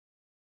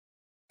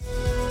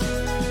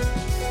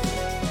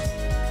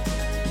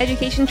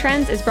Education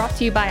Trends is brought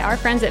to you by our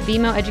friends at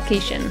Vimo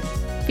Education.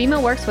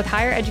 Vimo works with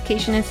higher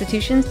education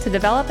institutions to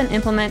develop and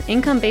implement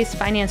income-based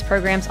finance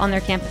programs on their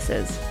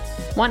campuses.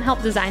 Want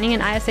help designing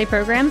an ISA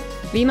program?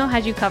 Vimo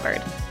has you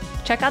covered.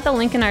 Check out the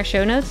link in our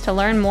show notes to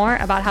learn more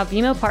about how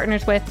Vimo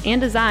partners with and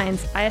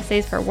designs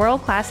ISAs for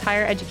world-class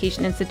higher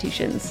education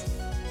institutions.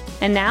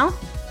 And now,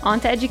 on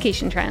to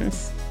Education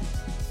Trends.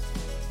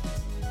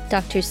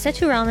 Dr.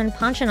 Sethuraman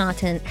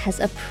Panchanathan has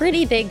a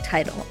pretty big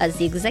title as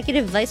the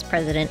Executive Vice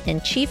President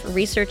and Chief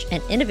Research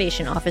and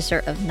Innovation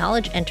Officer of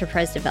Knowledge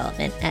Enterprise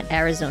Development at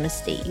Arizona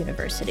State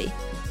University.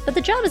 But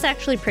the job is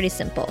actually pretty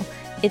simple.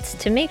 It's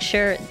to make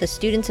sure the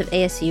students of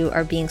ASU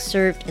are being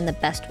served in the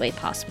best way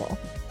possible.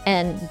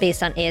 And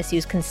based on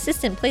ASU's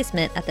consistent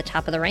placement at the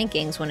top of the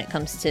rankings when it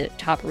comes to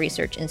top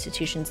research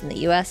institutions in the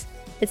US,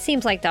 it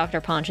seems like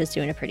Dr. Panch is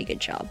doing a pretty good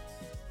job.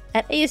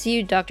 At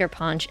ASU, Dr.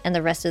 Panch and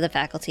the rest of the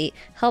faculty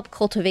help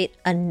cultivate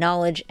a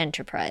knowledge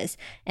enterprise,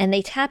 and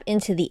they tap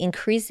into the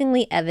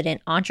increasingly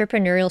evident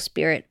entrepreneurial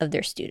spirit of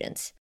their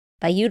students.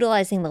 By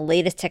utilizing the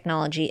latest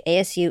technology,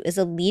 ASU is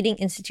a leading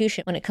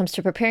institution when it comes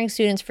to preparing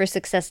students for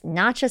success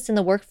not just in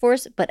the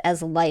workforce, but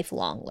as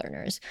lifelong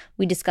learners.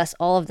 We discuss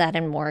all of that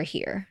and more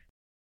here.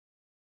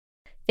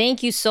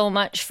 Thank you so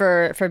much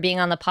for being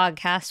on the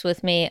podcast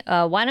with me.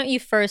 Why don't you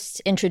first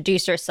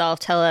introduce yourself?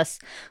 Tell us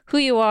who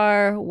you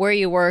are, where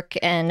you work,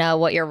 and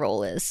what your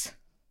role is.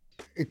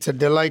 It's a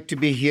delight to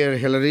be here,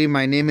 Hillary.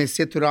 My name is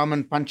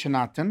Sethuraman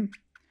Panchanathan,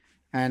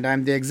 and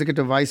I'm the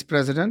Executive Vice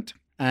President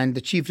and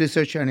the Chief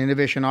Research and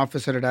Innovation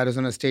Officer at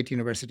Arizona State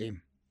University.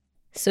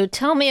 So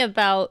tell me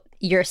about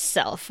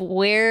yourself.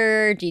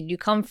 Where did you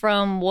come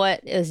from?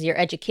 What is your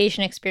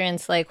education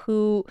experience like?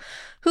 Who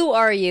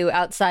are you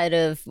outside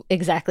of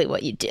exactly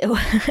what you do?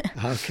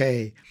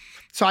 Okay.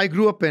 So I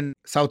grew up in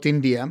South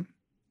India,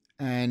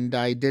 and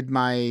I did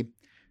my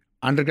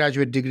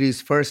undergraduate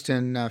degrees first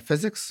in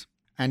physics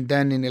and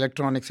then in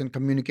electronics and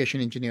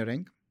communication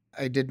engineering.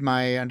 I did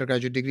my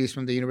undergraduate degrees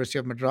from the University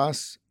of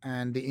Madras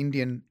and the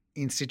Indian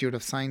Institute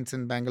of Science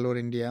in Bangalore,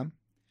 India.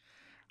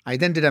 I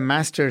then did a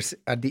master's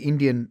at the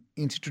Indian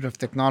Institute of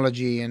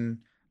Technology in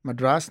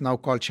Madras, now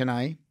called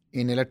Chennai,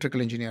 in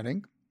electrical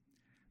engineering.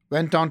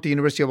 Went on to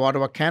University of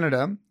Ottawa,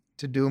 Canada,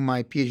 to do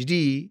my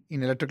PhD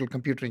in electrical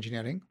computer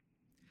engineering.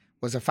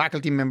 Was a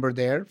faculty member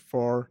there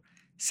for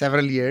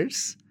several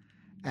years,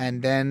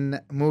 and then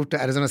moved to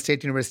Arizona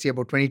State University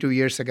about 22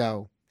 years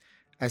ago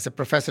as a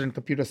professor in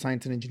computer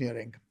science and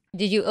engineering.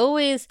 Did you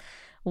always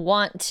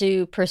want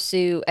to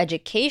pursue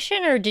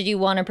education, or did you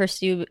want to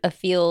pursue a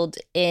field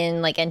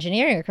in like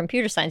engineering or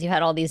computer science? You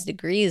had all these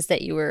degrees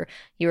that you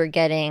were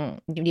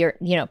getting your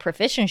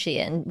proficiency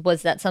in.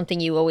 Was that something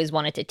you always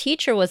wanted to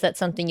teach, or was that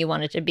something you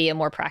wanted to be a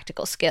more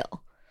practical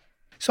skill?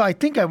 So I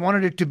think I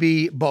wanted it to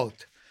be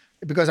both,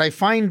 because I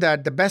find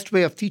that the best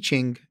way of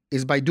teaching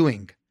is by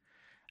doing.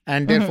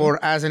 And therefore,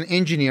 as an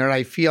engineer,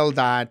 I feel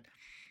that,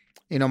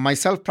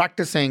 myself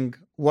practicing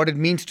what it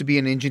means to be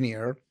an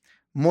engineer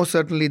most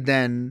certainly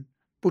then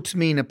puts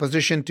me in a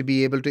position to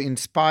be able to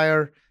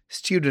inspire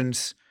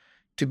students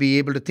to be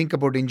able to think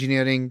about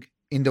engineering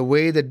in the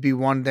way that we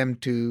want them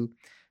to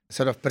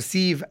sort of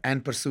perceive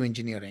and pursue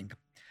engineering.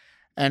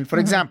 And for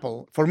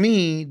example, for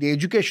me, the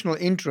educational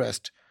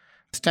interest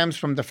stems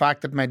from the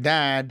fact that my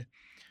dad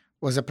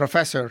was a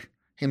professor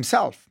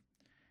himself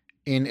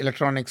in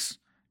electronics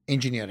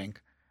engineering.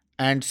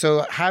 And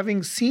so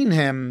having seen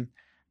him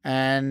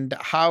and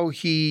how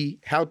he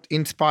helped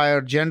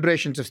inspire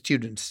generations of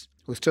students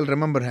who still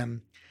remember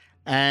him,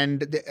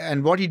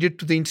 and what he did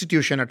to the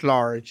institution at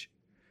large.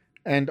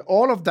 And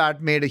all of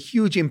that made a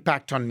huge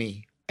impact on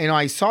me.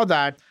 I saw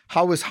that,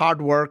 how his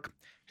hard work,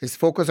 his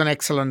focus on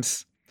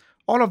excellence,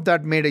 all of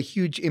that made a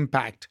huge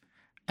impact.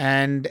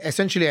 And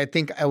essentially, I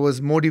think I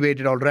was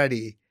motivated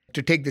already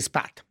to take this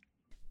path.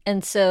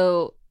 And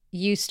so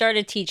you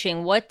started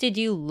teaching. What did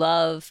you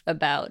love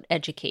about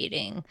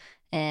educating?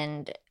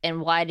 And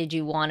why did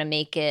you want to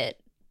make it?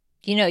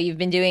 You've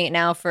been doing it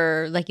now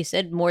for, like you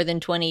said, more than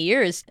 20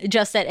 years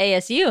just at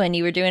ASU, and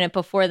you were doing it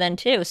before then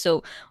too.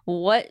 So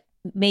what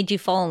made you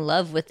fall in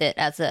love with it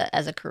as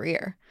a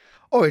career?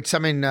 Oh,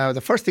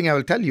 the first thing I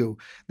will tell you,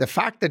 the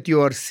fact that you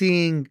are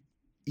seeing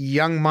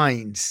young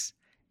minds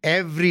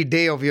every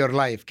day of your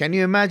life. Can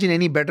you imagine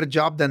any better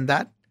job than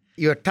that?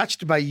 You're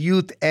touched by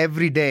youth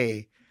every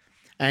day,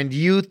 and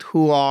youth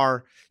who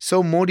are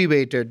so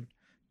motivated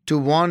to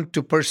want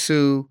to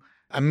pursue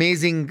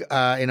amazing,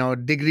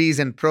 degrees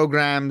and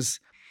programs,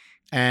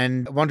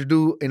 and want to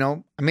do,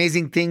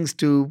 amazing things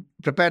to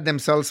prepare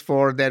themselves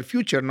for their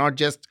future, not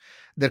just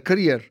their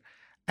career.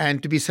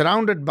 And to be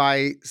surrounded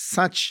by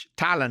such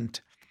talent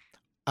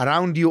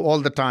around you all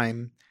the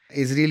time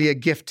is really a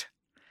gift.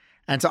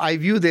 And so I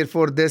view,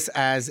 therefore, this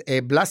as a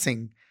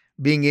blessing,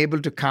 being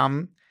able to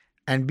come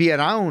and be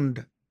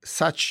around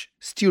such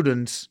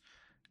students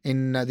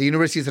in the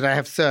universities that I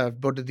have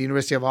served, both at the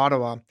University of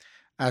Ottawa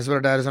as well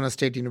as Arizona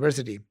State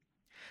University.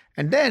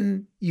 And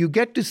then you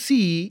get to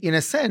see, in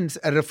a sense,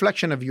 a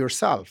reflection of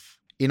yourself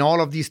in all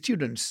of these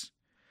students.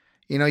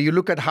 You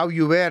look at how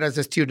you were as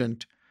a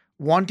student,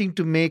 wanting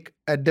to make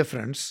a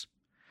difference,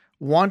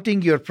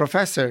 wanting your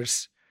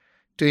professors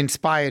to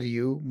inspire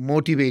you,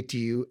 motivate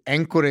you,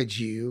 encourage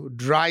you,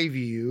 drive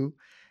you,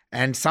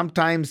 and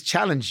sometimes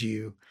challenge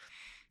you.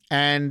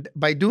 And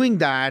by doing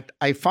that,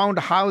 I found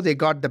how they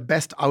got the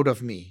best out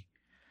of me,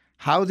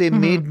 how they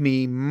made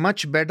me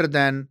much better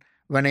than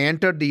when I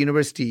entered the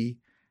university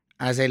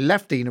as I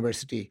left the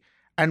university,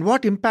 and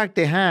what impact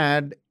they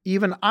had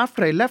even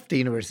after I left the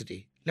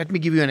university. Let me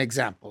give you an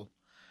example.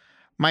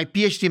 My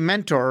PhD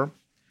mentor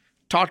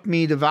taught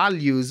me the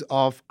values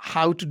of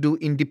how to do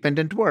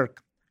independent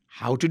work,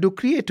 how to do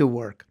creative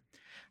work,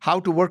 how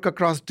to work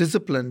across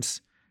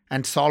disciplines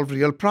and solve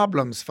real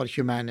problems for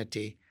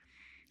humanity.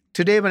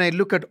 Today, when I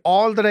look at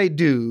all that I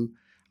do,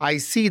 I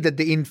see that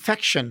the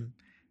infection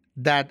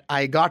that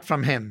I got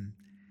from him,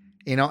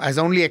 has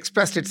only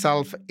expressed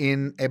itself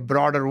in a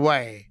broader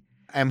way.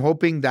 I'm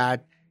hoping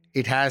that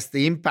it has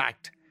the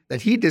impact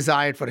that he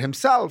desired for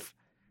himself,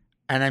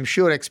 and I'm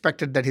sure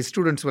expected that his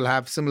students will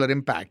have similar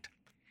impact.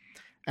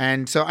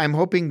 And so I'm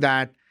hoping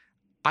that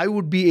I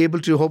would be able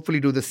to hopefully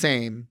do the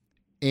same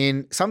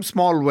in some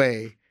small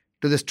way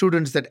to the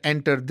students that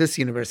enter this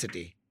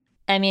university.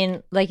 I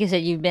mean, like you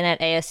said, you've been at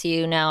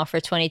ASU now for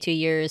 22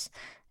 years,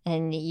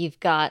 and you've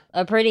got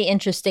a pretty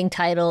interesting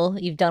title.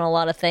 You've done a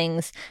lot of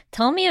things.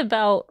 Tell me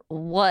about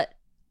what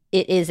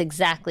it is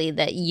exactly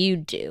that you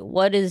do.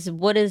 What is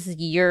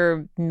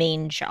your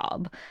main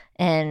job,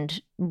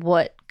 and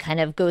what kind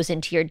of goes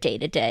into your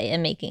day-to-day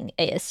in making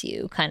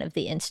ASU kind of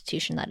the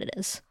institution that it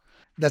is?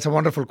 That's a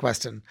wonderful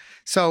question.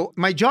 So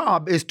my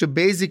job is to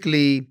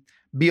basically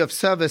be of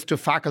service to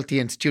faculty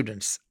and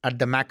students at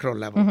the macro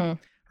level,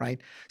 right?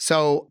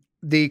 So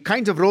the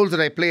kinds of roles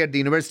that I play at the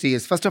university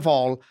is, first of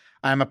all,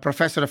 I'm a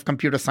professor of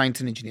computer science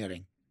and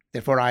engineering.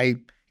 Therefore, I,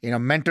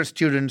 mentor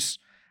students.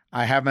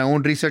 I have my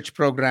own research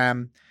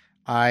program.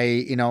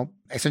 I,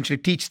 essentially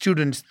teach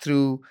students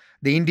through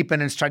the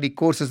independent study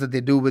courses that they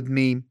do with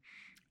me.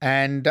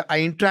 And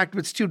I interact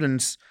with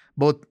students,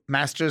 both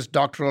master's,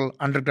 doctoral,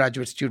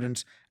 undergraduate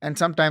students, and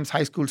sometimes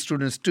high school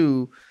students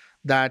too,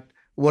 that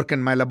work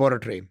in my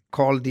laboratory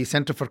called the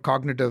Center for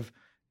Cognitive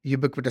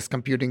Ubiquitous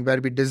Computing,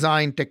 where we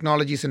design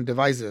technologies and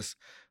devices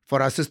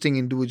for assisting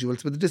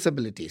individuals with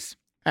disabilities.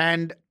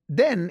 And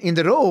then in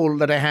the role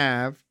that I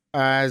have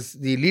as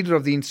the leader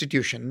of the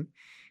institution,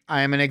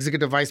 I am an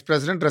executive vice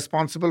president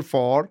responsible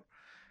for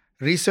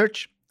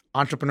research,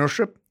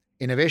 entrepreneurship,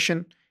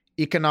 innovation,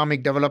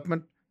 economic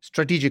development,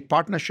 strategic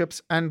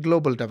partnerships, and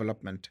global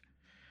development.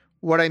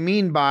 What I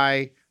mean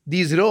by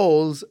these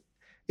roles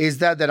is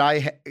that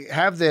I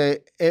have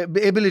the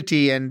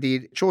ability and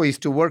the choice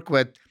to work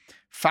with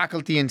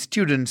faculty and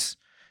students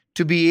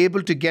to be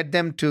able to get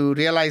them to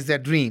realize their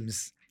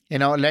dreams.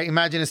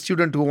 Imagine a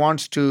student who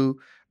wants to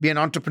be an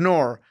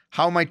entrepreneur.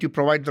 How might you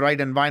provide the right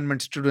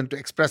environment student to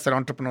express their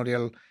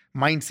entrepreneurial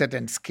mindset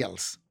and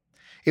skills?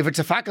 If it's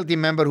a faculty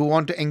member who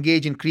want to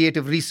engage in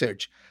creative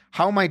research,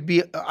 how might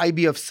I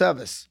be of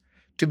service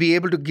to be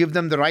able to give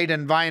them the right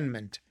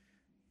environment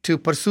to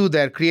pursue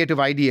their creative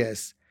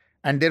ideas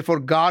and therefore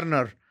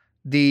garner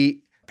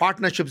the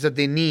partnerships that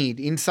they need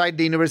inside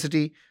the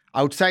university,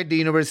 outside the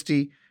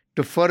university,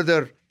 to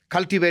further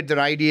cultivate their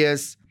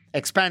ideas,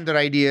 expand their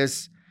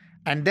ideas,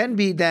 and then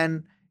be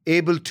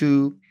able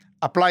to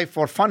apply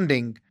for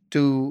funding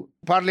to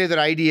parlay their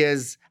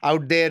ideas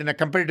out there in a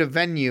competitive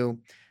venue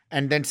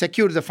and then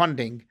secure the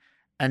funding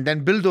and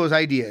then build those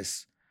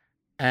ideas.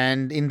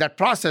 And in that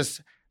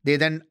process, they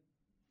then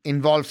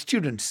involve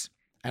students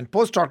and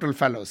postdoctoral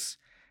fellows,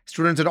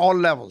 students at all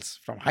levels,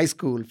 from high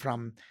school,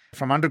 from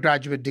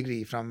undergraduate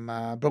degree, from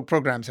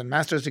programs and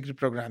master's degree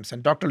programs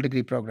and doctoral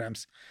degree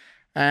programs,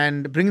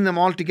 and bringing them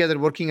all together,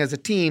 working as a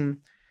team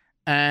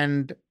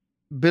and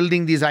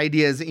building these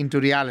ideas into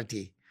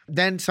reality.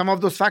 Then some of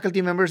those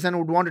faculty members then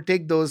would want to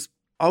take those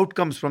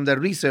outcomes from their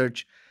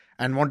research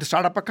and want to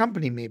start up a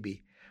company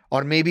maybe,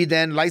 or maybe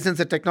then license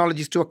the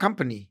technologies to a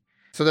company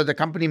so that the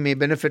company may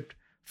benefit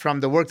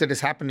from the work that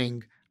is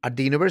happening at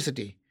the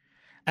university.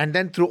 And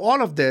then through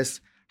all of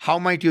this, how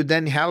might you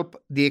then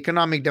help the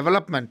economic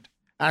development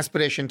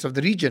aspirations of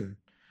the region?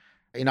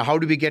 How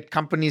do we get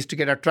companies to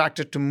get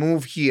attracted to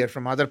move here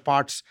from other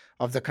parts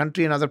of the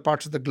country and other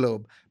parts of the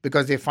globe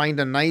because they find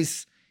a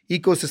nice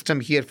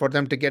ecosystem here for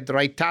them to get the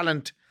right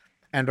talent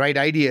and right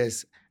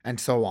ideas and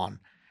so on.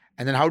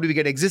 And then how do we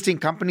get existing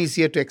companies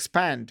here to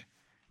expand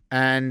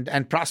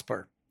and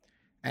prosper?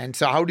 And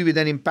so how do we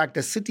then impact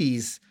the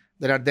cities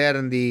that are there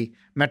in the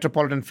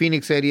metropolitan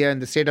Phoenix area in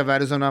the state of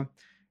Arizona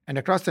and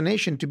across the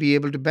nation to be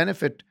able to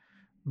benefit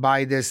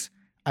by this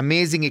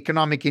amazing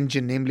economic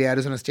engine, namely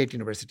Arizona State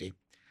University?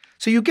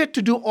 So you get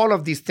to do all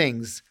of these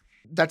things.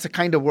 That's the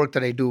kind of work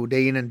that I do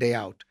day in and day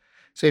out.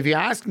 So if you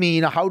ask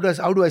me, how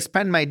do I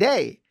spend my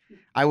day?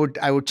 I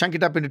would chunk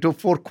it up into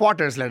 4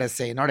 quarters, let us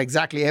say, not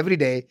exactly every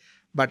day,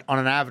 but on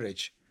an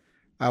average.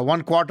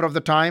 1 quarter of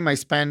the time I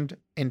spend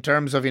in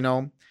terms of,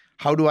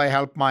 how do I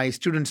help my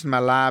students in my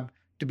lab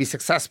to be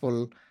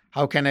successful?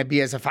 How can I be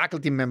as a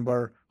faculty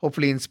member,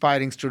 hopefully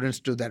inspiring students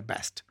to do their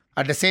best?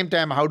 At the same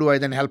time, how do I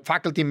then help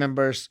faculty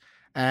members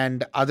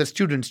and other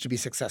students to be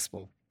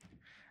successful?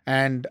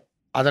 And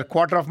Other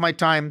quarter of my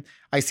time,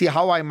 I see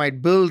how I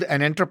might build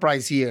an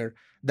enterprise here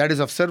that is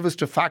of service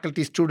to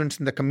faculty, students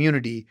in the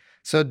community,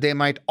 so they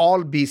might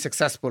all be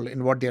successful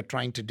in what they're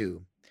trying to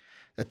do.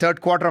 The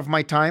third quarter of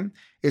my time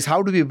is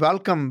how do we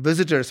welcome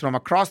visitors from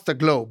across the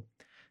globe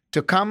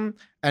to come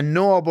and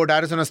know about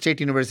Arizona State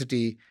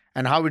University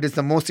and how it is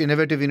the most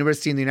innovative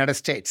university in the United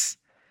States,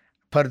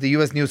 per the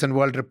US News and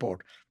World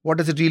Report. What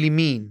does it really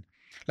mean?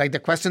 Like the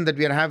question that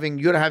you're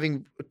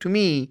having to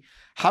me,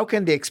 how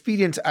can they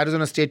experience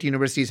Arizona State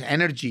University's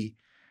energy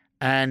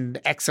and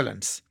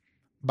excellence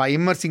by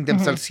immersing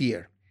themselves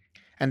here?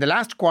 And the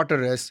last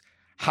quarter is,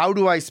 how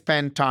do I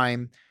spend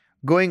time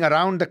going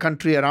around the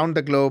country, around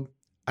the globe,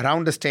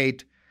 around the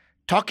state,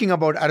 talking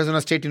about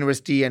Arizona State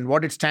University and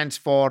what it stands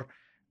for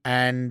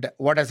and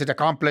what has it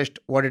accomplished,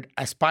 what it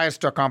aspires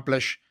to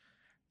accomplish,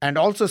 and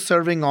also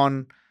serving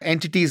on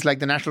entities like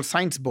the National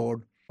Science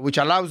Board, which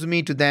allows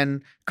me to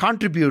then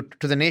contribute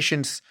to the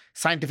nation's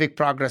scientific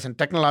progress and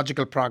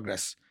technological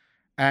progress,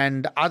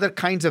 and other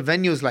kinds of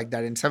venues like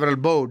that in several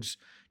boards,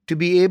 to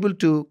be able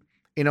to,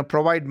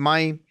 provide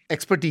my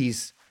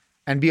expertise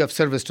and be of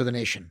service to the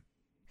nation.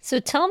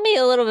 So tell me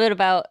a little bit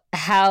about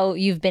how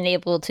you've been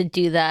able to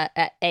do that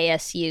at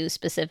ASU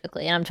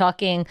specifically. And I'm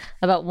talking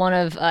about one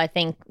of, I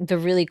think, the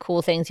really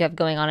cool things you have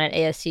going on at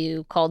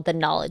ASU called the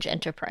Knowledge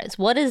Enterprise.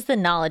 What is the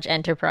Knowledge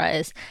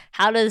Enterprise?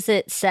 How does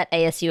it set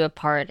ASU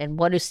apart? And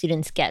what do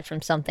students get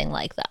from something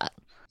like that?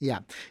 Yeah.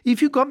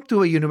 If you come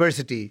to a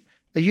university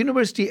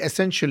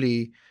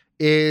essentially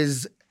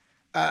is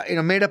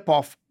made up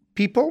of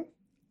people,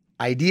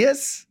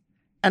 ideas,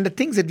 and the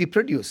things that we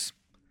produce.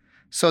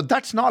 So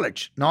that's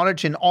knowledge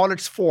in all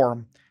its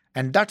form.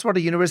 And that's what a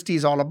university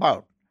is all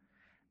about.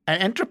 An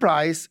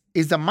enterprise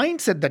is the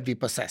mindset that we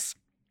possess.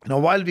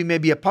 While we may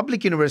be a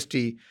public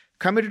university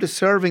committed to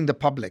serving the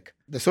public,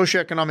 the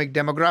socioeconomic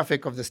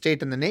demographic of the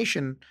state and the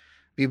nation,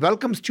 we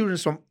welcome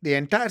students from the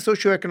entire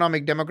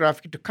socioeconomic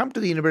demographic to come to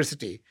the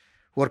university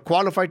who are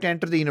qualified to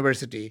enter the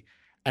university,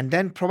 and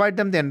then provide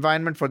them the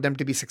environment for them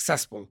to be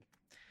successful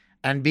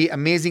and be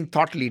amazing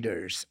thought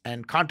leaders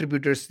and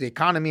contributors to the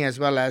economy as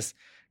well as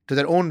to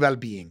their own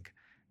well-being.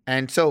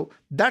 And so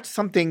that's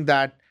something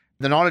that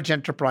the Knowledge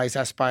Enterprise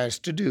aspires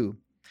to do.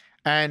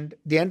 And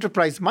the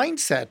enterprise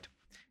mindset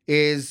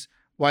is,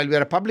 while we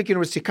are a public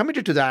university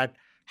committed to that,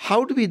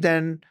 how do we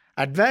then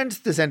advance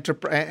this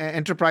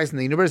enterprise in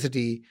the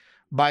university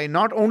by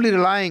not only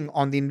relying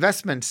on the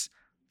investments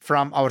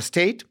from our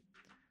state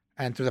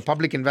and through the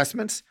public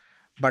investments,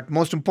 but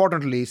most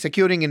importantly,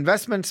 securing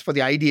investments for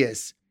the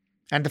ideas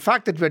and the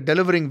fact that we're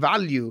delivering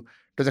value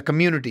to the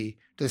community,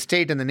 to the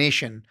state and the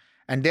nation,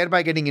 and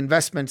thereby getting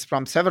investments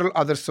from several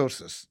other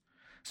sources.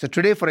 So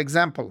today, for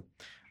example,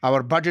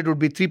 our budget would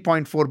be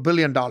 $3.4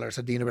 billion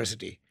at the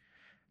university.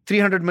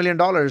 $300 million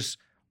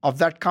of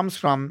that comes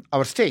from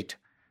our state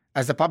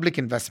as a public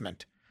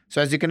investment.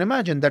 So as you can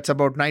imagine, that's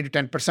about 9 to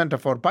 10%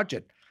 of our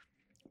budget.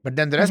 But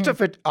then the rest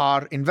of it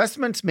are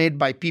investments made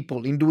by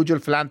people, individual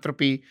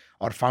philanthropy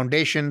or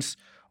foundations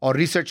or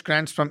research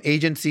grants from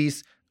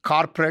agencies,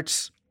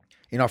 corporates,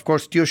 of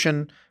course,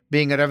 tuition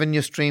being a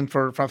revenue stream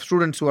for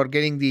students who are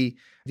getting the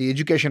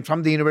education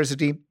from the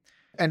university,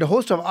 and a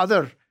host of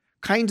other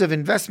kinds of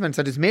investments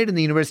that is made in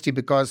the university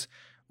because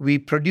we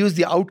produce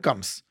the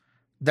outcomes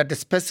that the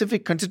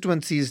specific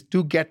constituencies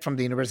do get from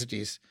the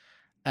universities,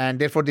 and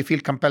therefore they feel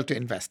compelled to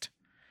invest.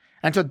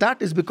 And so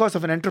that is because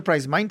of an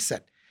enterprise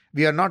mindset.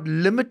 We are not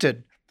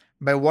limited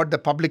by what the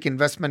public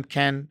investment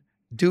can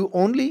do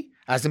only,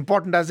 as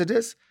important as it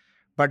is,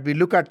 but we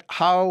look at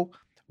how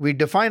we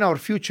define our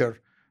future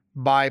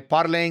by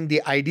parlaying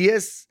the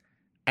ideas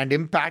and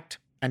impact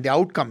and the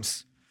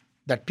outcomes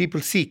that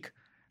people seek,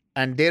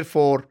 and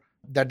therefore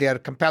that they are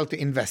compelled to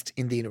invest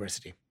in the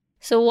university.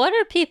 So what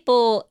are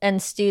people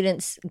and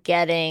students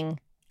getting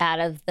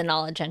out of the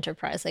Knowledge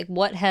Enterprise? Like,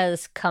 what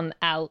has come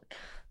out?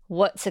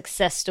 What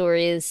success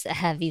stories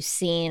have you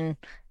seen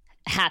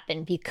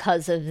happen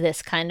because of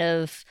this kind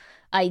of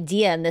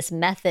idea and this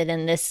method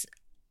and this,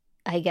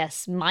 I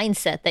guess,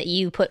 mindset that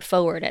you put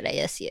forward at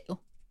ASU?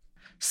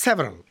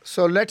 Several.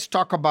 So let's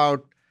talk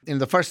about,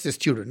 the first, the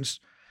students.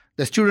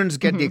 The students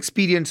get the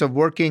experience of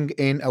working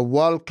in a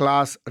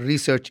world-class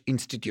research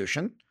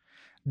institution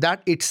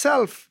that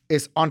itself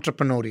is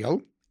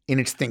entrepreneurial in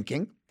its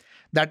thinking,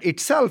 that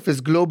itself is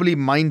globally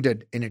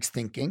minded in its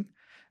thinking,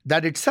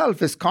 that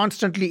itself is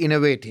constantly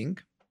innovating,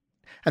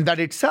 and that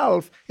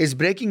itself is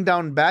breaking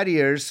down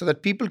barriers so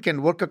that people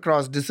can work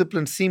across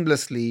disciplines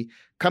seamlessly,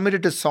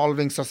 committed to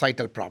solving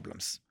societal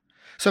problems.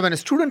 So when a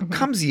student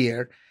comes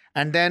here,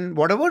 and then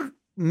whatever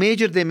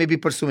major they may be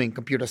pursuing,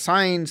 computer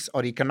science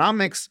or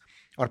economics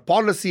or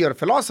policy or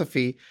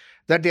philosophy,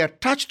 that they are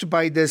touched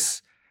by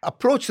this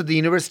approach that the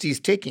university is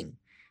taking.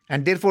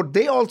 And therefore,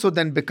 they also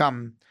then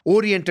become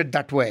oriented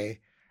that way.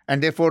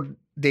 And therefore,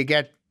 they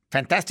get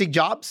fantastic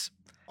jobs,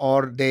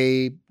 or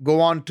they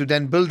go on to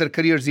then build their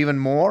careers even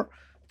more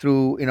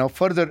through,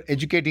 further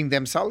educating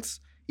themselves,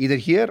 either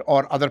here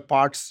or other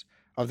parts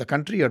of the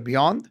country or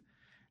beyond,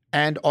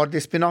 or they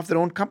spin off their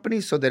own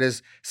companies. So there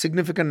is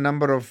significant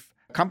number of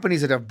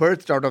companies that have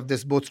birthed out of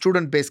this, both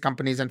student-based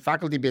companies and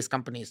faculty-based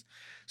companies.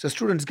 So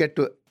students get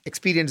to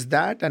experience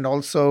that and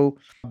also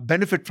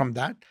benefit from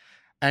that.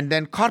 And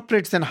then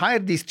corporates then hire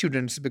these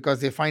students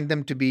because they find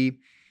them to be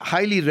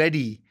highly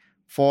ready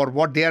for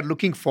what they are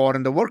looking for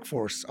in the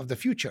workforce of the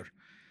future.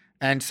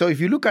 And so if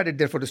you look at it,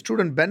 therefore, the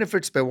student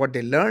benefits by what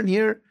they learn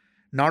here,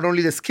 not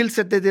only the skill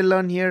set that they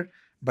learn here,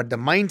 but the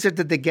mindset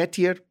that they get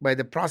here by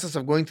the process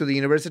of going through the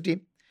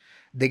university.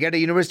 They get a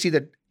university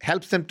that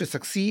helps them to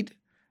succeed,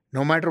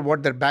 no matter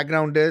what their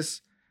background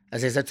is.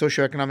 As I said,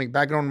 socioeconomic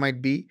background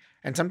might be.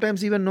 And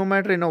sometimes even no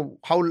matter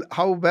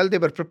how well they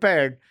were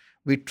prepared,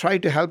 we try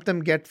to help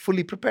them get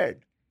fully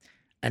prepared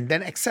and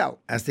then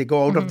excel as they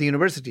go out of the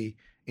university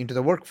into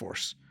the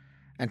workforce.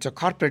 And so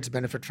corporates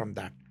benefit from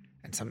that.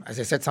 And as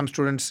I said, some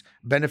students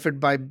benefit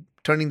by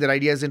turning their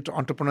ideas into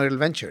entrepreneurial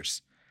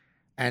ventures.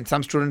 And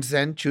some students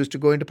then choose to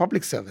go into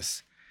public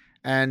service.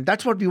 And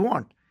that's what we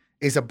want,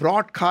 is a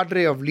broad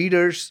cadre of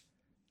leaders,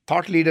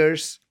 thought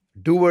leaders,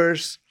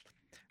 doers,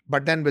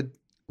 but then with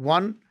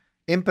one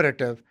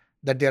imperative,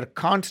 that they're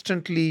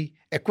constantly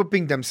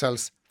equipping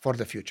themselves for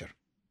the future.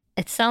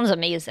 It sounds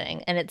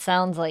amazing. And it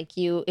sounds like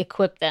you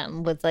equip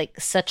them with like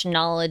such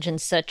knowledge and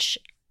such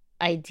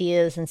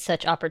ideas and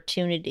such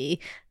opportunity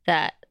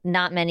that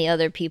not many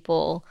other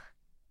people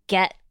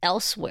get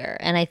elsewhere.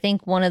 And I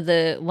think one of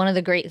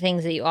the great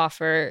things that you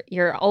offer,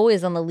 you're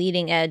always on the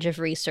leading edge of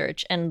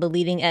research and the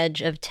leading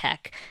edge of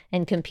tech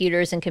and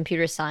computers and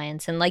computer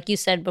science. And like you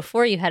said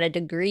before, you had a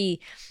degree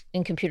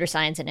in computer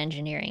science and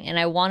engineering. And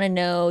I want to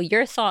know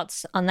your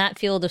thoughts on that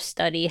field of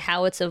study,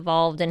 how it's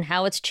evolved and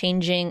how it's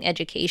changing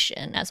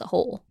education as a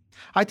whole.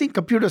 I think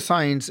computer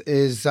science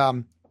is,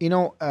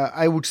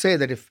 I would say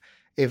that if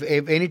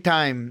any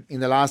time in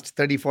the last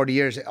 30, 40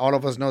 years, all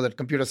of us know that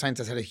computer science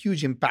has had a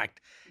huge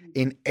impact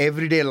in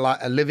everyday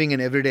living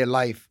and everyday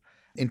life.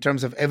 In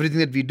terms of everything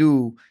that we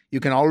do,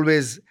 you can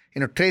always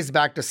trace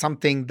back to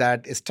something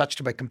that is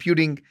touched by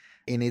computing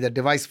in either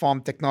device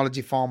form,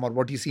 technology form, or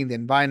what you see in the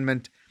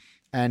environment.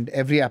 And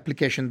every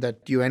application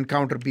that you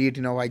encounter, be it,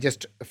 I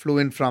just flew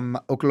in from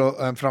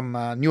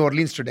New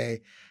Orleans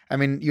today. I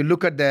mean, you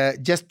look at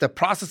the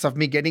process of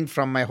me getting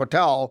from my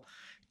hotel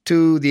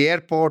to the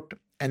airport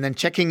and then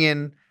checking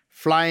in,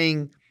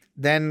 flying,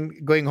 then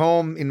going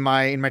home in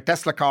my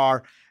Tesla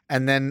car,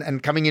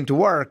 and coming into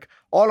work.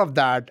 All of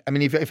that. I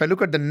mean, if I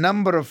look at the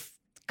number of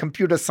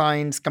computer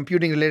science,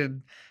 computing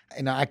related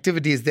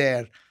activities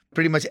there,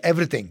 pretty much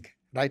everything,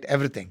 right?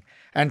 Everything.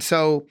 And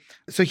so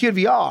here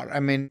we are. I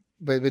mean,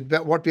 with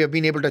what we have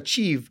been able to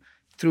achieve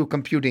through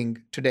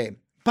computing today.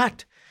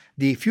 But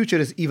the future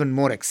is even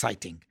more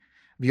exciting.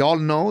 We all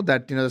know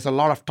that there's a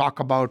lot of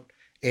talk about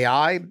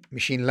AI,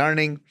 machine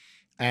learning,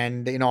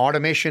 and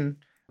automation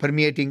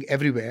permeating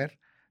everywhere.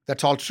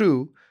 That's all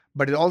true.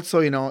 But it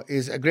also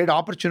is a great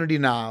opportunity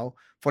now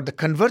for the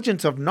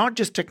convergence of not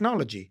just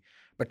technology,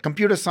 but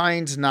computer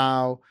science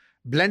now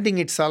blending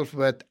itself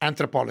with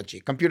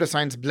anthropology, computer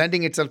science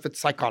blending itself with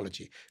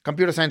psychology,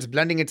 computer science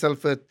blending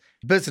itself with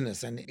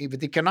business and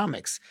with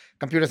economics,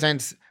 computer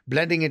science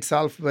blending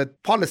itself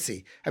with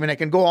policy. I mean, I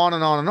can go on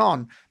and on and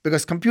on,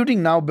 because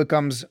computing now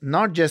becomes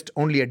not just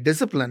only a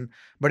discipline,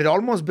 but it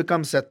almost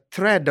becomes a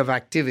thread of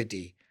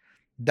activity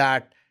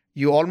that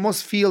you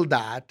almost feel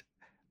that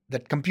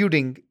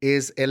computing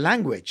is a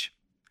language,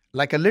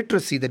 like a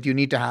literacy that you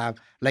need to have,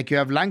 like you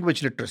have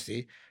language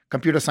literacy.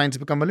 Computer science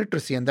become a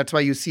literacy. And that's why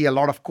you see a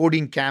lot of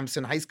coding camps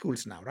in high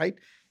schools now, right?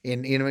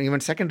 In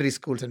even secondary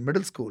schools and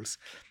middle schools.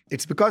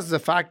 It's because of the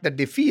fact that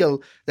they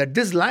feel that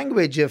this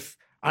language, if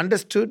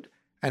understood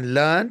and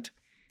learned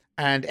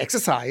and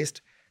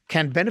exercised,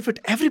 can benefit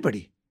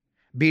everybody,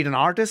 be it an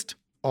artist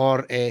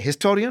or a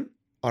historian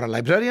or a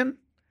librarian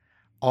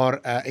or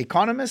an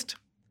economist,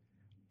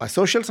 a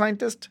social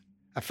scientist,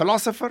 a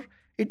philosopher.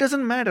 It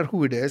doesn't matter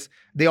who it is.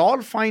 They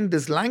all find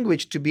this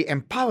language to be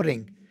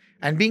empowering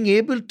and being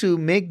able to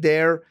make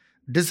their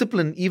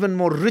discipline even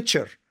more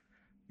richer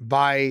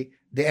by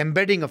the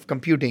embedding of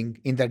computing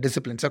in their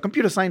discipline. So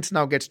computer science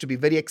now gets to be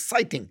very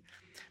exciting,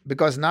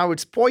 because now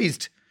it's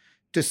poised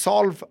to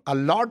solve a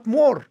lot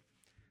more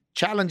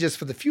challenges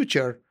for the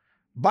future,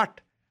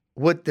 but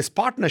with this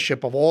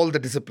partnership of all the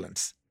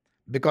disciplines,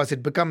 because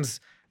it becomes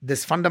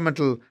this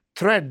fundamental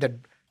thread that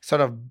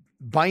sort of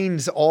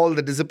binds all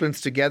the disciplines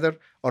together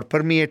or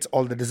permeates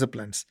all the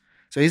disciplines.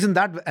 So isn't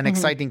that an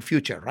exciting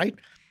future, right?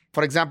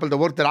 For example, the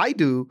work that I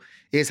do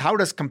is, how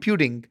does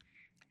computing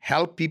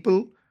help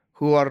people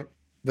who are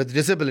with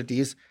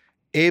disabilities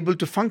able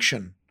to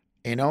function,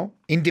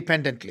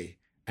 independently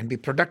and be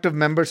productive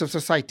members of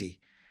society?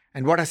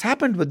 And what has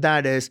happened with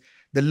that is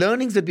the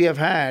learnings that we have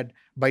had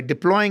by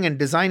deploying and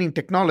designing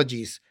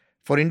technologies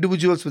for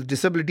individuals with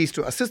disabilities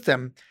to assist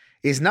them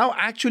is now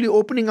actually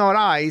opening our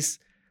eyes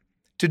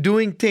to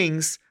doing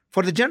things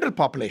for the general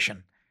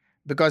population,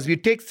 because we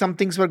take some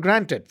things for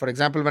granted. For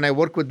example, when I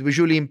work with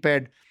visually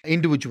impaired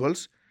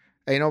individuals,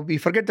 we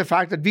forget the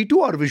fact that we too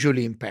are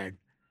visually impaired.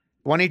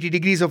 180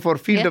 degrees of our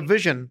field of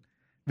vision,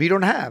 we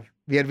don't have.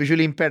 We are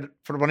visually impaired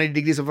for 180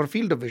 degrees of our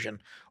field of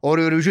vision, or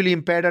we are visually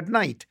impaired at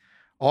night,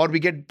 or we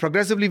get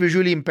progressively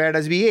visually impaired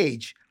as we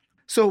age.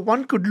 So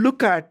one could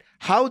look at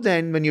how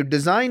then when you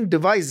design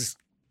devices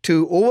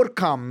to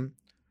overcome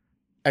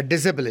a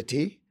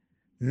disability,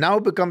 now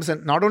becomes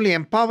not only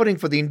empowering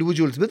for the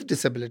individuals with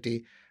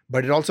disability,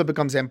 but it also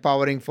becomes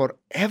empowering for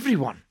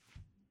everyone.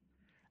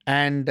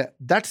 And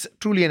that's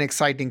truly an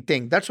exciting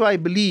thing. That's why I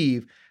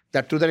believe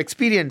that through that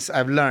experience,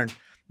 I've learned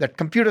that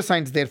computer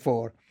science,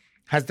 therefore,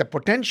 has the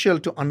potential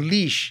to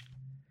unleash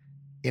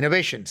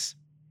innovations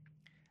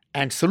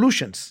and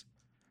solutions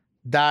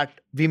that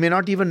we may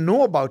not even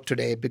know about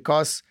today,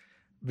 because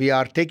we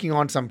are taking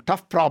on some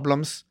tough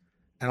problems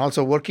and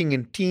also working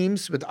in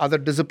teams with other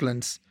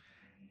disciplines.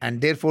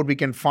 And therefore, we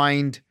can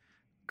find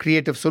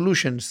creative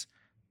solutions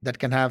that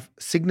can have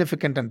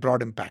significant and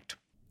broad impact.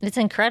 It's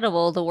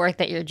incredible the work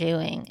that you're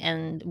doing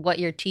and what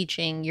you're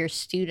teaching your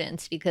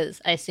students,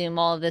 because I assume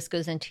all of this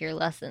goes into your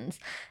lessons.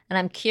 And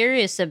I'm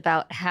curious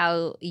about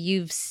how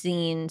you've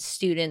seen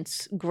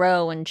students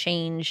grow and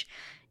change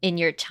in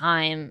your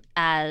time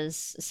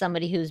as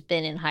somebody who's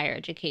been in higher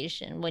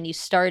education. When you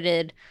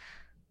started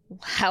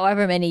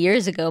however many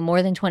years ago,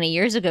 more than 20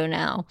 years ago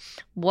now,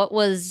 what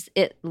was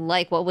it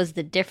like? What was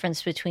the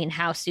difference between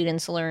how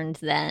students learned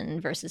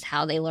then versus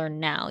how they learn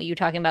now? You're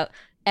talking about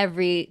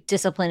every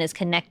discipline is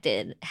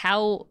connected.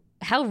 How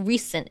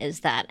recent is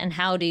that, and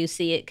how do you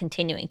see it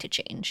continuing to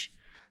change?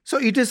 So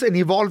it is an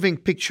evolving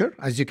picture,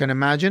 as you can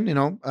imagine.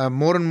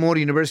 More and more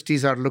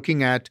universities are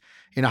looking at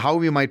how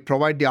we might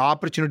provide the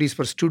opportunities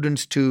for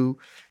students to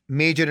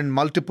major in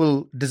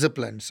multiple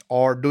disciplines,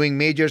 or doing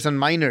majors and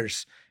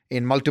minors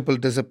in multiple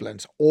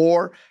disciplines,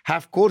 or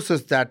have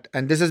courses that,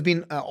 and this has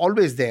been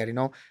always there,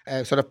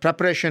 sort of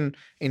preparation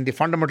in the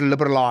fundamental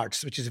liberal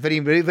arts, which is very,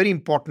 very, very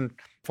important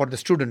for the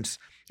students.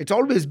 It's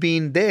always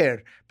been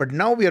there, but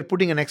now we are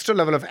putting an extra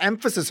level of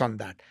emphasis on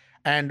that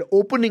and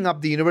opening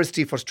up the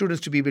university for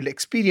students to be able to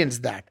experience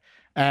that.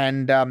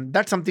 And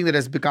that's something that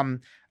has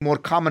become more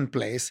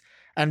commonplace.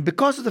 And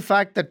because of the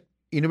fact that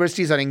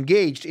universities are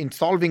engaged in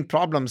solving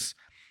problems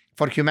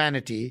for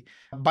humanity,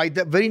 by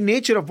the very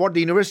nature of what the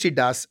university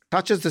does,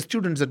 touches the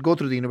students that go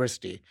through the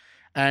university,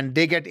 and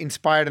they get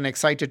inspired and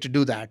excited to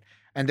do that.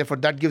 And therefore,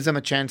 that gives them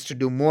a chance to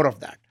do more of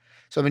that.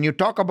 So when you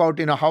talk about,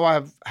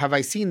 how have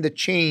I seen the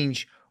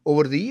change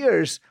over the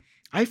years,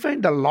 I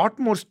find a lot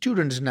more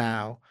students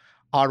now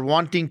are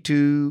wanting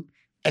to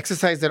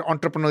exercise their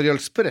entrepreneurial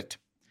spirit.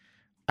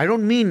 I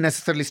don't mean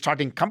necessarily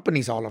starting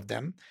companies, all of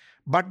them,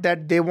 but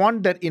that they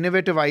want that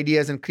innovative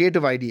ideas and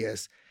creative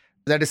ideas.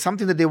 That is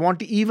something that they want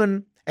to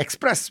even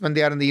express when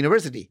they are in the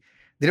university.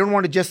 They don't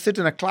want to just sit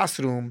in a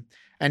classroom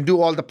and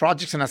do all the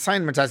projects and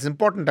assignments, as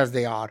important as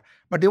they are,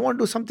 but they want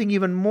to do something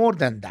even more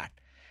than that.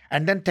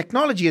 And then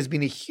technology has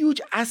been a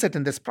huge asset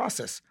in this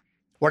process.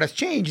 What has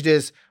changed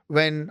is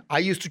when I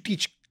used to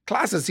teach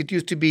classes, it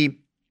used to be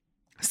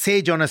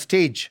sage on a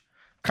stage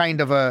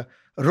kind of a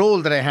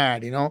role that I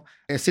had,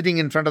 standing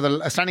in front of the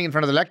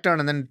lectern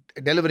and then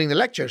delivering the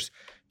lectures.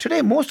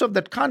 Today, most of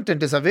that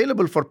content is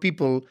available for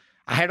people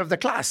ahead of the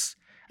class.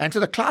 And so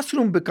the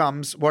classroom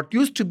becomes what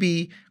used to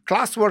be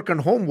classwork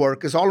and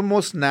homework is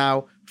almost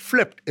now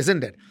flipped,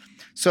 isn't it?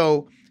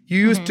 So you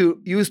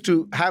used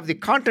to have the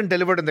content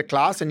delivered in the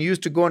class, and you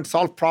used to go and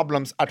solve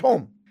problems at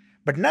home.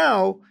 But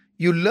now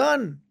you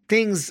learn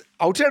things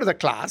outside of the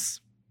class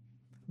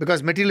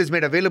because material is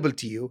made available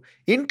to you.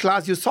 In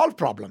class, you solve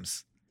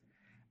problems.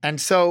 And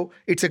so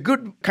it's a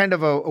good kind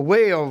of a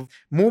way of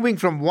moving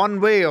from one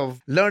way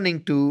of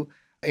learning to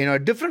a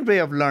different way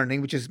of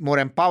learning, which is more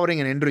empowering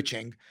and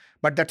enriching.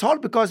 But that's all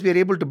because we are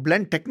able to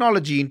blend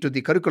technology into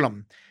the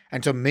curriculum.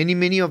 And so many,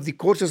 many of the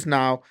courses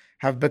now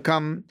have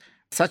become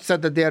such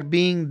that they are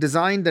being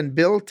designed and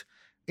built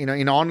in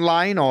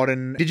online or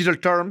in digital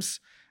terms,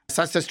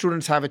 such that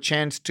students have a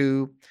chance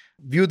to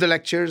view the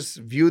lectures,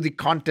 view the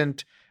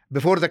content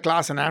before the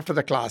class and after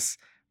the class.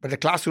 But the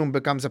classroom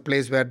becomes a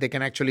place where they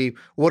can actually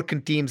work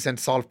in teams and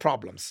solve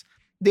problems.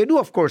 They do,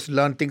 of course,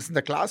 learn things in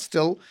the class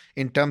still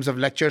in terms of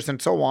lectures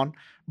and so on,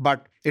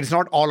 but it's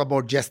not all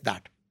about just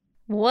that.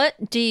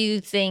 What do you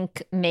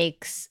think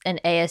makes an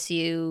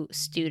ASU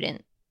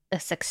student a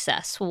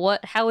success?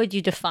 How would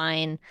you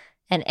define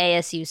an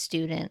ASU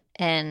student,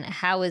 and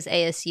how is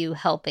ASU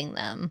helping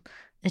them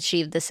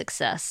achieve the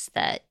success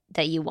that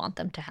you want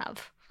them to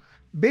have?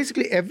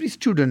 Basically, every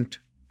student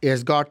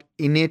has got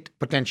innate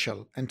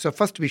potential. And so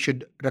first we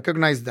should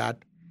recognize that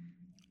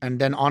and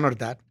then honor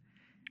that,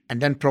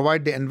 and then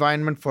provide the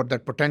environment for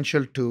that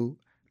potential to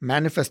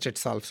manifest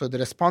itself. So the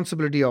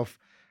responsibility of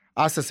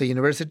us as a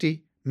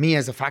university, me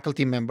as a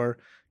faculty member,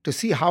 to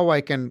see how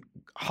I can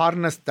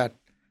harness that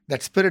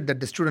spirit that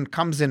the student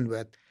comes in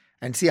with,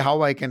 and see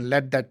how I can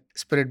let that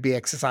spirit be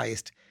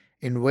exercised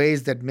in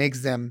ways that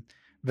makes them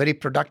very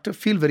productive,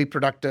 feel very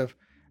productive,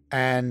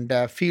 and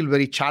feel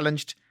very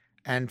challenged,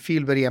 and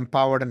feel very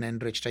empowered and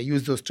enriched. I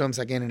use those terms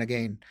again and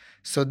again.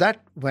 So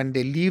that when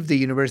they leave the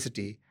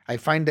university, I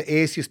find the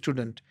ASU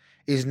student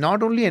is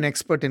not only an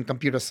expert in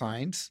computer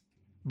science,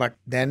 but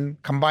then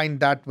combine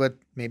that with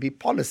maybe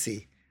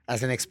policy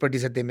as an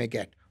expertise that they may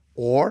get.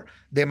 Or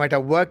they might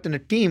have worked in a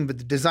team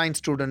with design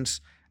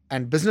students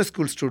and business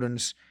school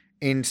students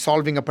in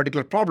solving a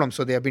particular problem.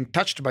 So they have been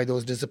touched by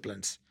those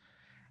disciplines.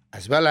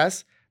 as well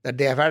as that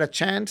they have had a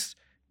chance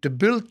to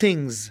build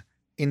things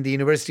in the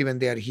university when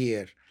they are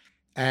here,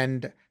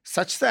 and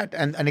such that,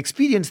 and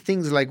experience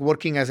things like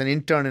working as an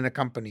intern in a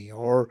company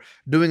or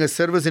doing a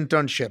service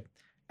internship,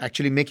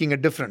 actually making a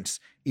difference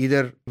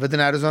either within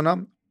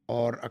Arizona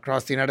or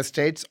across the United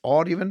States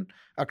or even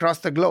across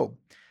the globe,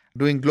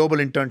 doing global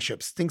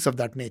internships, things of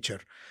that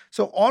nature.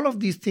 So all of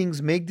these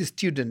things make the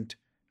student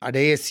at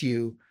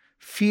ASU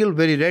feel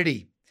very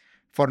ready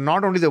for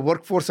not only the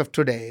workforce of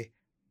today,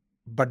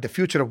 but the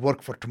future of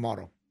work for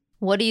tomorrow.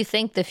 What do you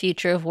think the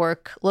future of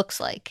work looks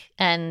like?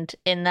 And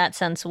in that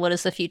sense, what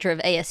does the future of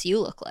ASU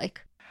look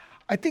like?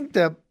 I think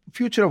the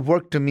future of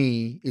work to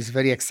me is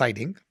very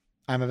exciting.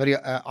 I'm a very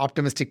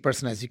optimistic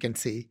person, as you can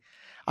see.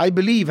 I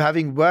believe,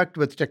 having worked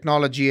with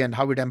technology and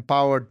how it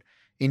empowered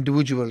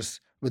individuals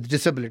with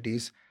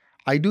disabilities,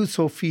 I do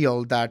so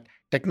feel that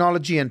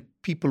technology and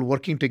people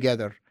working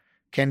together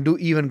can do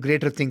even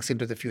greater things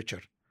into the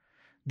future.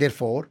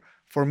 Therefore,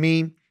 for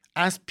me,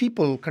 as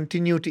people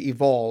continue to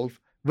evolve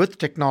with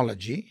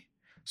technology,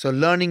 so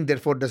learning,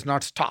 therefore, does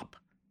not stop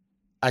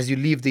as you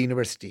leave the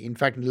university. In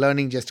fact,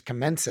 learning just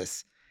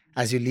commences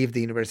as you leave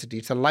the university.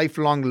 It's a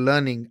lifelong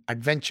learning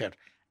adventure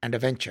and a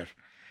venture.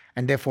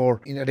 And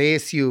therefore, at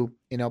ASU,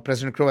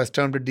 President Crow has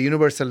termed it the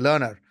universal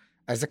learner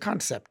as a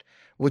concept,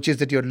 which is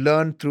that you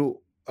learn through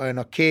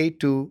K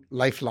to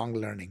lifelong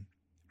learning,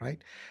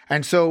 right?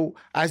 And so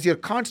as you're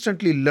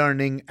constantly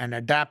learning and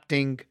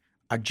adapting,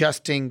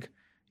 adjusting,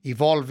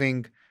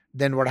 evolving,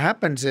 then what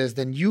happens is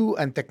then you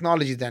and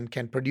technology then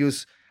can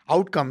produce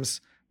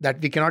outcomes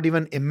that we cannot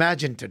even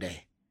imagine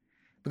today.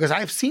 Because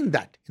I've seen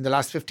that in the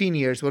last 15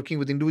 years working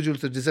with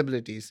individuals with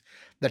disabilities,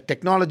 that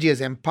technology has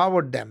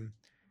empowered them,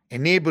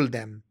 enabled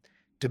them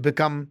to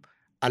become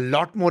a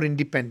lot more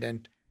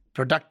independent,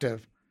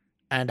 productive,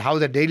 and how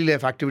their daily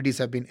life activities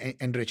have been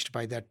enriched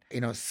by that,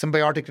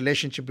 symbiotic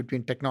relationship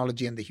between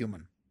technology and the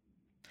human.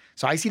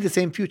 So I see the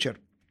same future,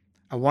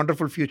 a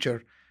wonderful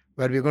future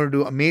where we're going to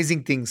do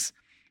amazing things,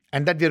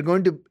 and that we're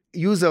going to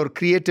use our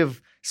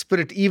creative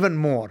spirit even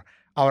more,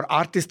 our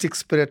artistic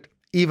spirit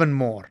even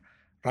more,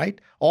 right?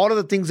 All of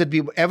the things that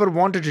we ever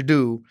wanted to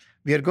do,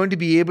 we are going to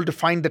be able to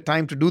find the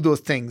time to do those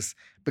things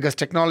because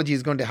technology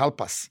is going to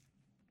help us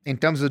in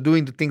terms of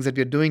doing the things that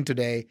we're doing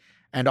today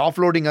and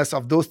offloading us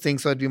of those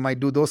things so that we might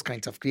do those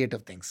kinds of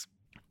creative things.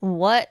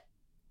 What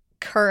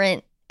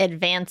current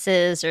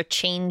advances or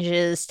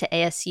changes to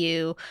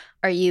ASU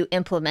are you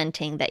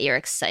implementing that you're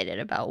excited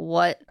about?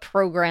 What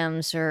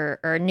programs or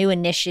new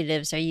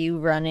initiatives are you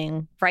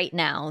running right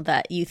now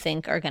that you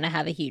think are going to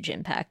have a huge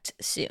impact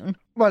soon?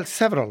 Well,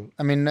 several.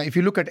 I mean, if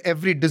you look at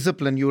every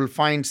discipline, you will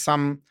find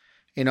some,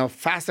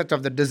 facet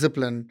of the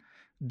discipline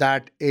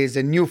that is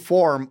a new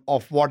form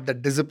of what the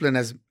discipline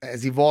has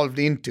evolved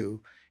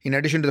into, in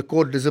addition to the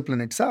core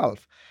discipline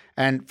itself.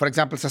 And for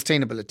example,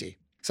 sustainability.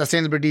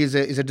 Sustainability is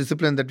a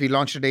discipline that we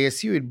launched at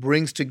ASU. It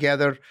brings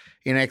together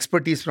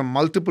expertise from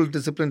multiple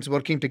disciplines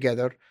working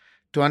together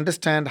to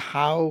understand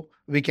how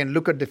we can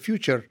look at the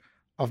future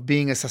of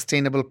being a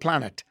sustainable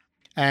planet.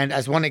 And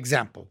as one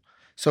example,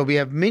 so we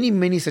have many,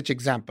 many such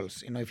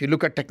examples. If you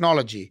look at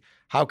technology,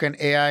 how can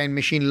AI and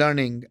machine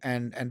learning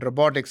and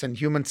robotics and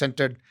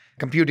human-centered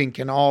computing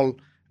can all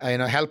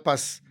help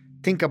us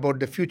think about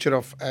the future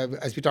of,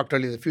 as we talked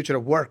earlier, the future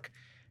of work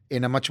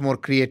in a much more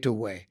creative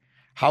way.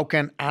 How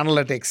can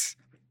analytics,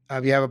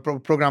 we have a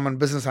program on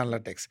business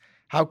analytics.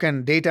 How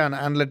can data and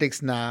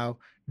analytics now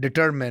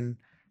determine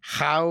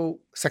how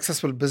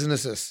successful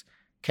businesses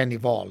can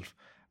evolve?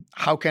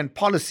 How can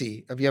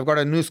policy, we have got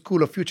a new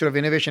school of future of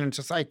innovation in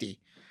society.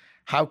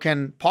 How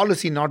can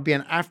policy not be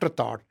an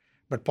afterthought,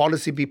 but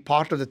policy be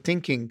part of the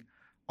thinking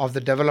of the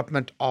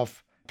development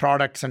of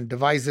products and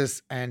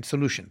devices and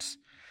solutions?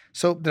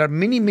 So there are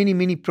many, many,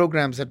 many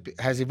programs that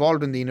has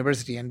evolved in the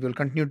university, and we'll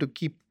continue to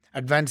keep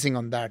advancing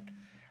on that.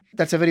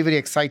 That's a very, very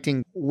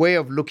exciting way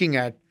of looking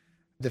at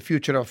the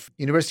future of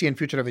university and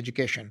future of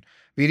education.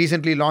 We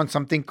recently launched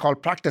something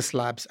called Practice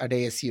Labs at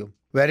ASU,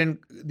 wherein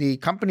the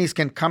companies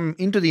can come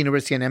into the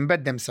university and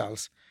embed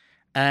themselves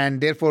and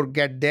therefore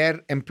get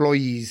their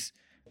employees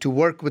to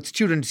work with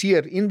students here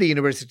in the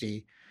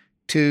university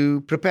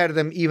to prepare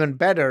them even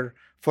better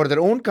for their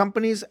own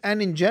companies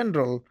and in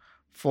general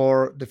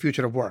for the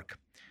future of work.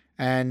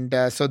 And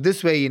so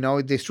this way,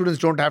 the students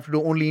don't have to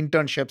do only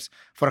internships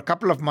for a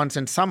couple of months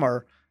in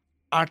summer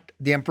at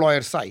the employer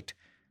site.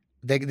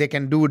 They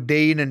can do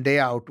day in and day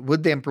out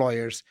with the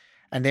employers,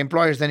 and the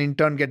employers then in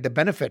turn get the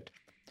benefit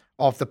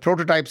of the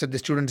prototypes that the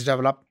students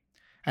develop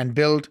and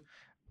build.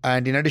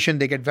 And in addition,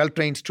 they get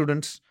well-trained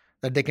students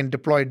that they can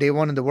deploy day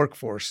one in the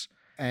workforce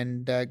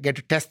and get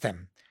to test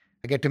them.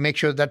 They get to make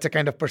sure that's the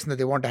kind of person that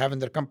they want to have in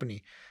their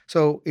company.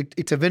 So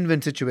it's a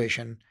win-win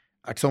situation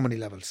at so many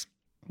levels.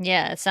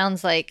 Yeah, it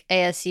sounds like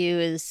ASU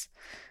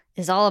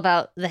is all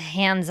about the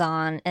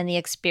hands-on and the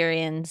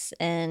experience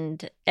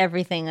and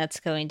everything that's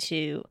going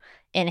to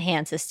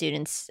enhance a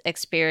student's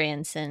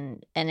experience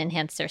and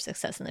enhance their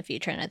success in the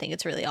future. And I think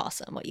it's really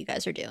awesome what you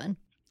guys are doing.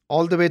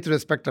 All the way through the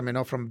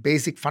spectrum, from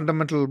basic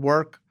fundamental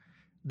work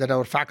that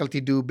our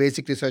faculty do,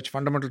 basic research,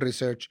 fundamental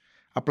research,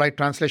 applied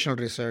translational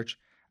research,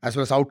 as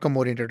well as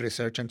outcome-oriented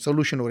research and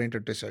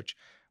solution-oriented research.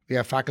 We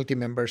have faculty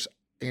members,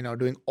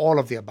 doing all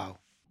of the above.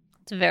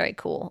 It's very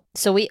cool.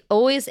 So we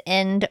always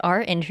end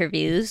our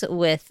interviews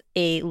with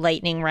a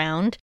lightning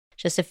round.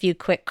 Just a few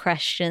quick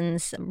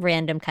questions,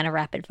 random kind of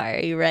rapid fire.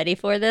 Are you ready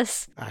for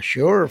this?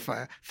 Sure.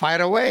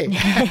 Fire away.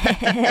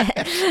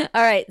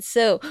 All right.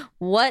 So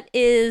what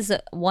is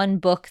one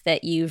book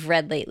that you've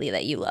read lately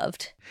that you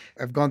loved?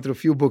 I've gone through a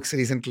few books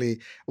recently.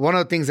 One of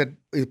the things that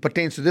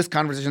pertains to this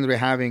conversation that we're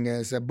having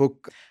is a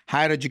book,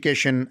 Higher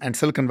Education and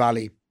Silicon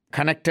Valley,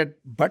 Connected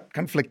but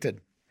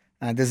Conflicted.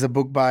 This is a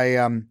book by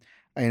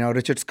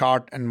Richard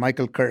Scott and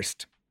Michael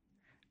Kirst.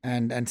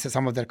 And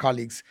some of their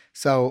colleagues.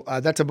 So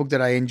that's a book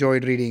that I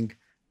enjoyed reading.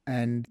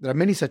 And there are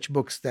many such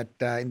books that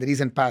in the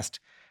recent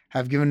past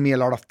have given me a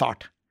lot of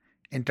thought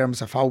in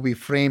terms of how we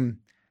frame,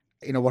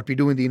 what we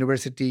do in the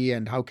university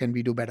and how can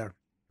we do better.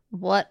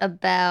 What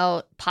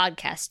about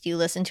podcasts? Do you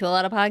listen to a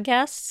lot of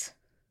podcasts?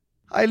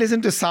 I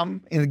listen to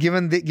some.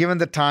 Given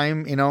the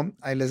time,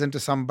 I listen to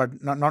some,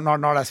 but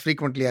not as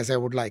frequently as I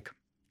would like.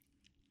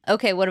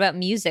 Okay, what about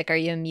music? Are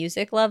you a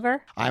music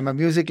lover? I'm a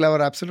music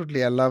lover,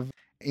 absolutely. I love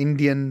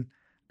Indian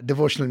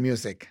devotional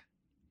music.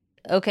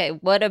 Okay,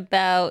 what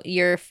about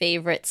your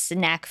favorite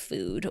snack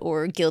food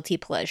or guilty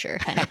pleasure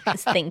kind of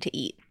thing to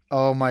eat?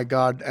 Oh my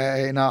God!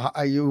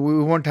 We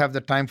won't have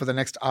the time for the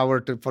next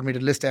hour for me to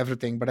list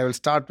everything, but I will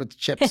start with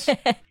chips.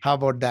 How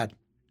about that?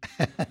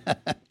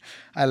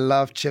 I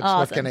love chips. Awesome.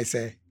 What can I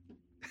say?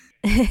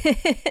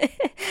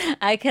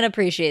 I can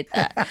appreciate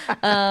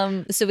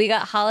that. So we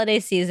got holiday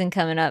season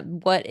coming up.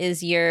 What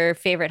is your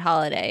favorite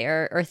holiday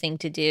or thing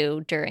to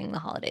do during the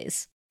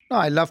holidays? No,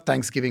 I love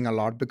Thanksgiving a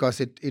lot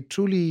because it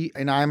truly,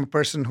 I'm a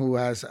person who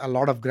has a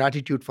lot of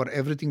gratitude for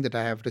everything that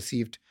I have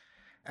received.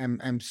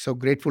 I'm so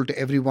grateful to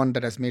everyone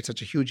that has made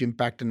such a huge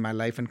impact in my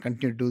life and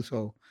continue to do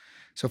so.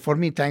 So for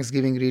me,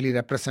 Thanksgiving really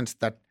represents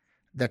that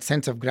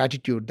sense of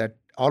gratitude that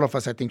all of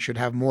us, I think, should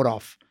have more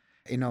of.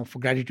 For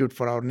gratitude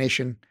for our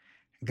nation,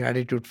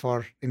 gratitude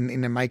for,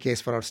 in my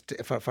case, for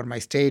my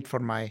state, for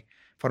my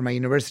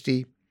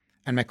university,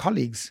 and my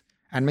colleagues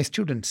and my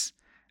students,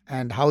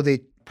 and how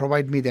they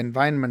provide me the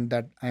environment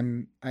that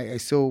I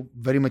so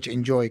very much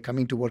enjoy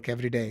coming to work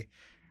every day.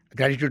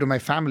 Gratitude to my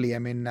family.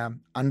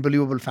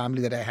 Unbelievable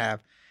family that I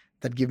have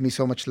that give me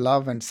so much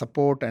love and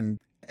support. And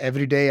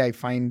every day I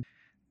find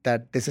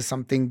that this is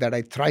something that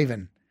I thrive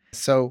in.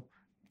 So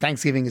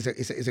Thanksgiving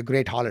is a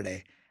great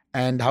holiday.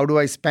 And how do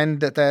I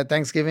spend the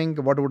Thanksgiving?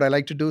 What would I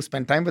like to do?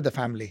 Spend time with the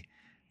family.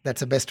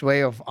 That's the best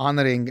way of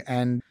honoring.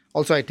 And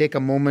also I take a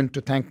moment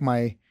to thank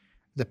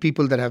the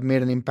people that have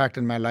made an impact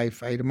in my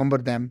life. I remember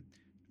them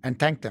and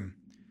thank them,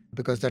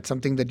 because that's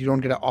something that you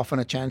don't get often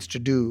a chance to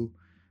do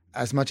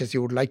as much as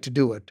you would like to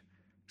do it.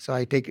 So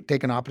I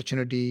take an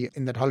opportunity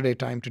in that holiday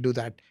time to do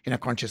that in a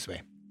conscious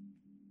way.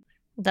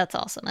 That's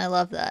awesome. I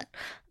love that.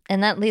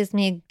 And that leads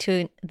me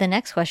to the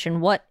next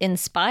question. What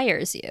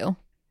inspires you?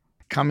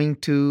 Coming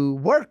to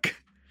work.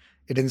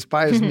 It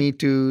inspires me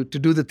to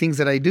do the things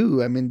that I do.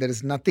 There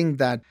is nothing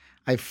that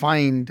I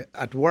find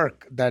at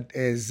work that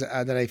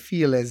I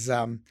feel is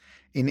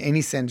in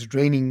any sense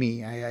draining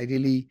me. I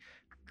really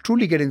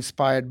truly get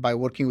inspired by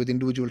working with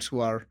individuals who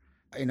are,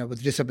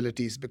 with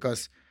disabilities,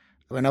 because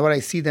whenever I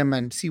see them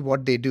and see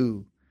what they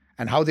do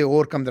and how they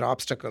overcome their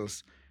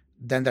obstacles,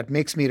 then that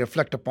makes me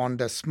reflect upon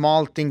the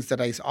small things that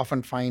I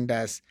often find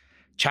as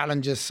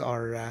challenges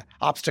or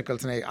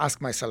obstacles. And I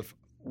ask myself,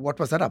 what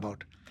was that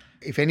about?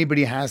 If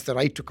anybody has the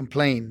right to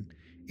complain,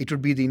 it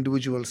would be the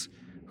individuals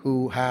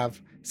who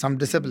have some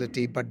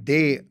disability, but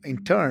they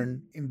in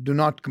turn do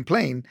not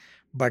complain,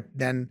 but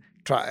then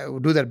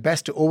do their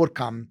best to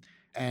overcome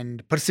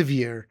and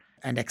persevere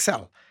and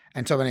excel.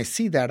 And so when I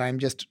see that, I'm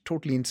just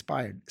totally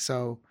inspired.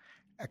 So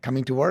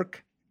coming to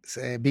work,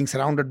 being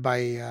surrounded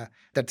by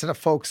that set of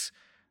folks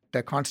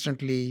that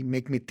constantly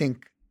make me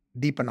think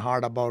deep and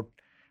hard about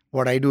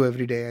what I do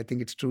every day, I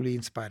think it's truly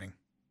inspiring.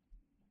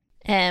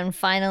 And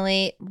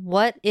finally,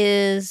 what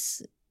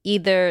is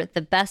either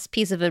the best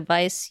piece of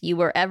advice you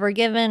were ever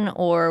given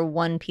or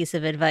one piece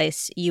of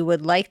advice you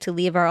would like to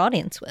leave our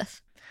audience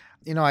with?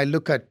 I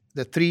look at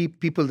the 3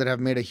 people that have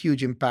made a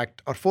huge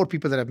impact, or 4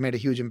 people that have made a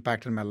huge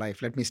impact in my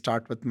life. Let me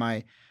start with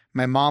my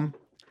mom.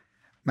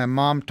 My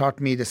mom taught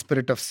me the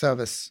spirit of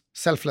service,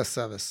 selfless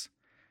service.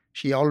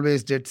 She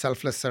always did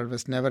selfless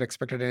service, never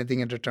expected anything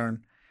in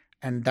return.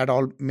 And that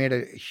all made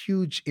a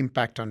huge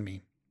impact on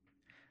me.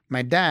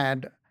 My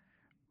dad,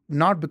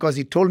 not because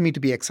he told me to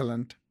be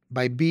excellent,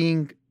 by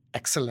being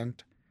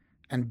excellent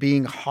and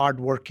being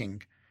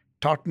hardworking,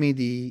 taught me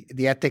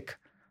the ethic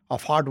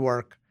of hard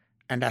work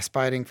and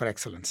aspiring for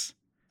excellence.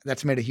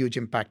 That's made a huge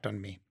impact on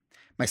me.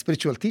 My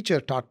spiritual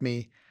teacher taught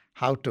me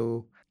how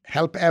to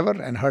help ever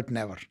and hurt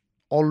never.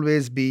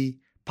 Always be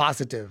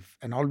positive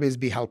and always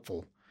be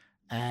helpful.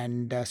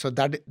 And so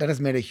that has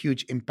made a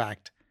huge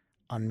impact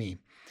on me.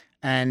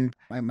 And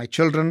my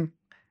children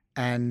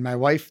and my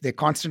wife, they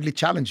constantly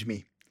challenge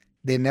me.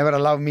 They never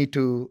allow me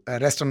to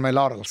rest on my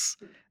laurels.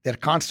 They're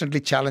constantly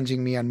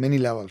challenging me on many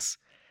levels.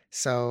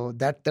 So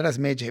that has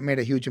made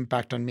a huge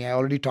impact on me. I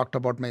already talked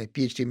about my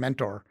PhD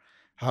mentor,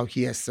 how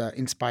he has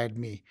inspired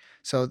me.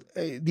 So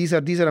these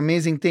are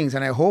amazing things,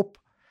 and I hope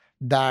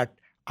that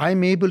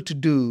I'm able to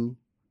do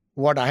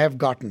what I have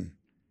gotten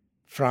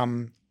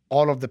from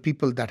all of the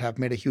people that have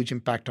made a huge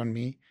impact on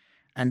me.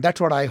 And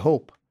that's what I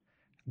hope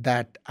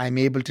that I'm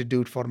able to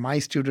do for my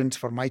students,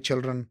 for my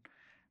children,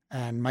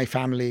 and my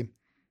family,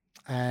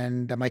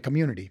 and my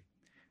community.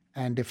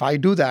 And if I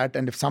do that,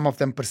 and if some of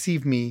them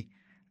perceive me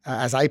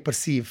as I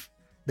perceive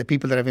the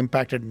people that have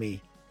impacted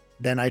me,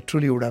 then I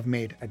truly would have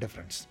made a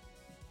difference.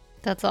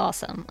 That's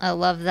awesome. I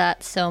love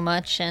that so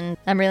much. And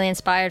I'm really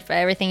inspired by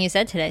everything you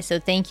said today. So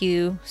thank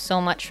you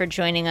so much for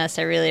joining us.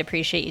 I really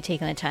appreciate you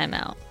taking the time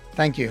out.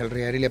 Thank you,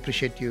 Hilary. I really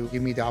appreciate you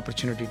giving me the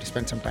opportunity to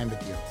spend some time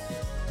with you.